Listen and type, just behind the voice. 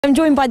I'm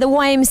joined by the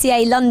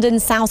YMCA London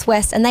South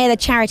West, and they are the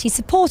charity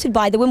supported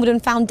by the Wimbledon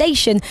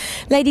Foundation.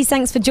 Ladies,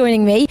 thanks for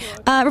joining me.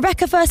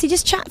 Rebecca, firstly,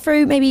 just chat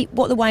through maybe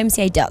what the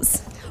YMCA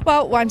does.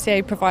 Well,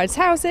 YMCA provides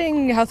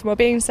housing, health and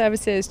wellbeing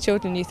services,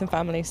 children, youth and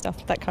family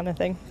stuff, that kind of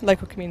thing,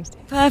 local community.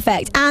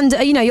 Perfect. And,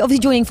 you're obviously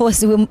joining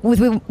forces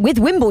with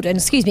Wimbledon,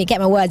 get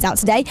my words out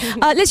today.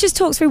 Let's just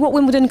talk through what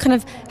Wimbledon kind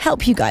of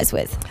help you guys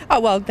with. Oh,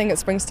 well, the thing that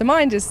springs to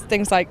mind is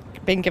things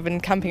like being given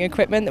camping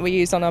equipment that we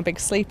use on our big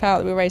sleep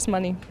out, that we raise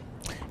money.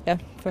 Yeah,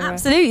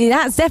 absolutely.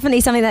 That's definitely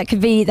something that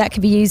could be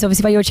used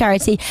obviously by your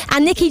charity.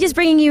 And Nikki, just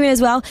bringing you in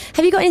as well,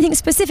 have you got anything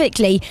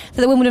specifically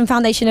that the Wimbledon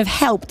Foundation have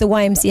helped the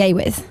YMCA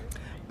with?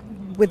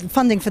 With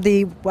funding for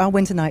the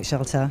winter night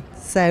shelter.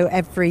 So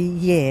every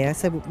year,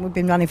 so we've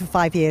been running for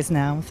 5 years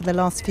now. For the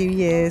last few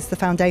years, the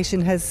foundation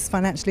has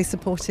financially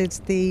supported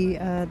the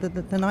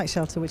night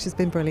shelter, which has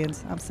been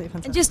brilliant, absolutely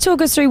fantastic. And just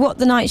talk us through what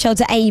the night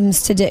shelter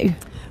aims to do.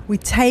 We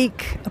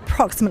take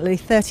approximately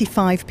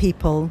 35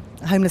 people,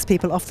 homeless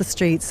people, off the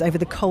streets over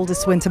the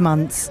coldest winter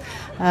months,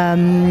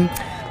 and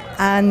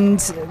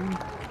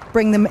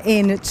bring them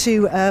in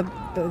to a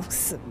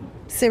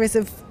series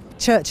of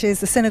churches,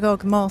 the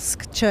synagogue,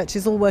 mosque,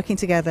 churches all working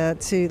together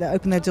to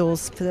open their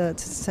doors to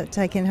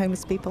take in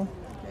homeless people.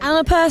 And on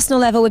a personal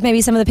level, with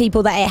maybe some of the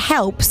people that it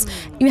helps,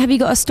 have you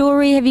got a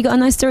story? Have you got a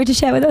nice story to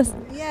share with us?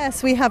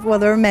 Yes, we have. Well,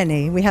 there are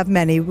many. We have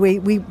many. We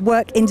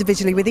work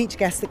individually with each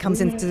guest that comes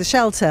into the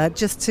shelter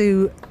just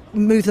to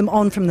move them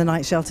on from the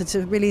night shelter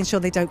to really ensure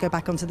they don't go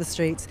back onto the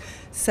streets.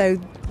 So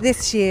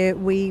this year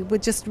we were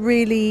just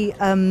really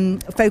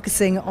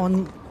focusing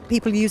on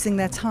people using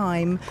their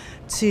time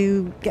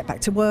to get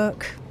back to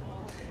work,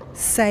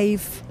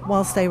 save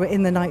whilst they were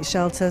in the night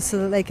shelter so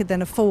that they could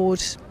then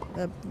afford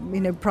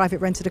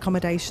private rented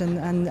accommodation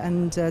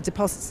and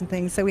deposits and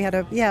things. So we had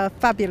a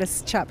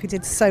fabulous chap who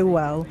did so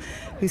well,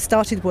 who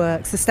started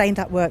work, sustained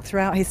that work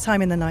throughout his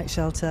time in the night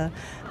shelter,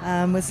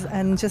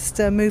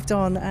 moved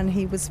on, and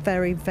he was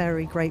very,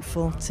 very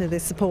grateful to the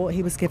support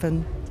he was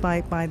given by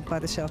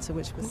the shelter,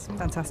 which was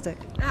fantastic.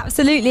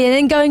 Absolutely. And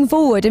then going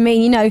forward,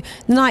 the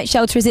night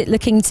shelter, is it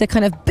looking to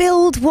kind of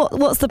build?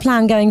 What's the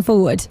plan going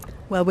forward?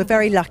 Well, we're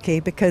very lucky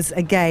because,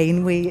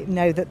 again, we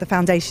know that the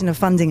foundation are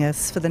funding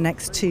us for the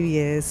next 2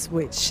 years,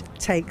 which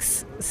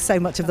takes so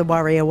much of the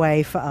worry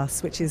away for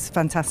us, which is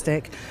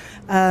fantastic.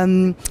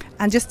 And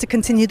just to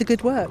continue the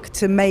good work,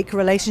 to make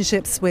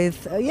relationships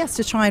with,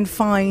 to try and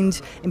find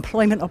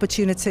employment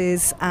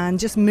opportunities and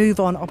just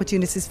move on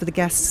opportunities for the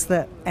guests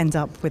that end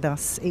up with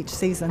us each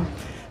season.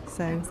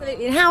 So.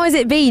 Absolutely. And how has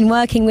it been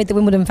working with the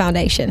Wimbledon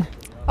Foundation?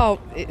 Oh,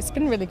 it's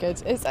been really good.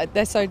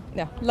 They're so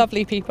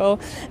lovely people,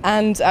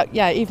 and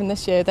even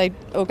this year they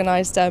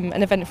organised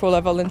an event for all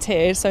our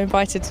volunteers. So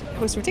invited, it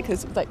was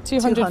ridiculous, like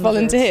 200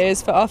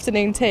 volunteers for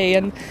afternoon tea,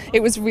 and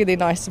it was really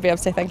nice to be able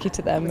to say thank you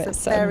to them.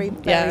 It's a very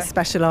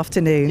special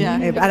afternoon,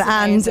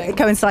 and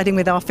coinciding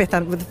with our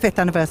fifth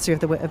anniversary of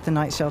the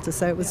night shelter.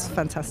 So it was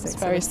fantastic.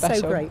 It's very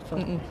special. So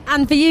grateful.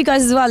 And for you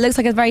guys as well, it looks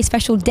like a very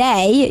special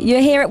day.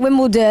 You're here at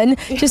Wimbledon.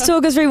 Just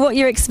talk us through what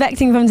you're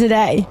expecting from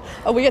today.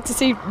 Oh, we get to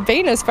see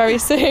Venus very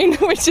soon.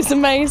 Which is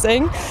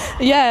amazing.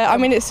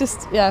 It's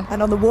just.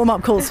 And on the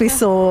warm-up course we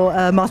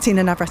saw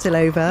Martina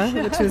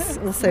Navratilova, which was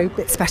also a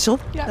bit special.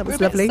 That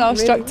was lovely.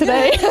 Starstruck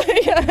today.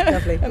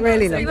 Lovely,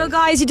 really lovely. Well,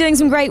 guys, you're doing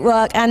some great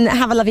work, and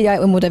have a lovely day at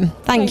Wimbledon.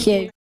 Thank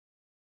you.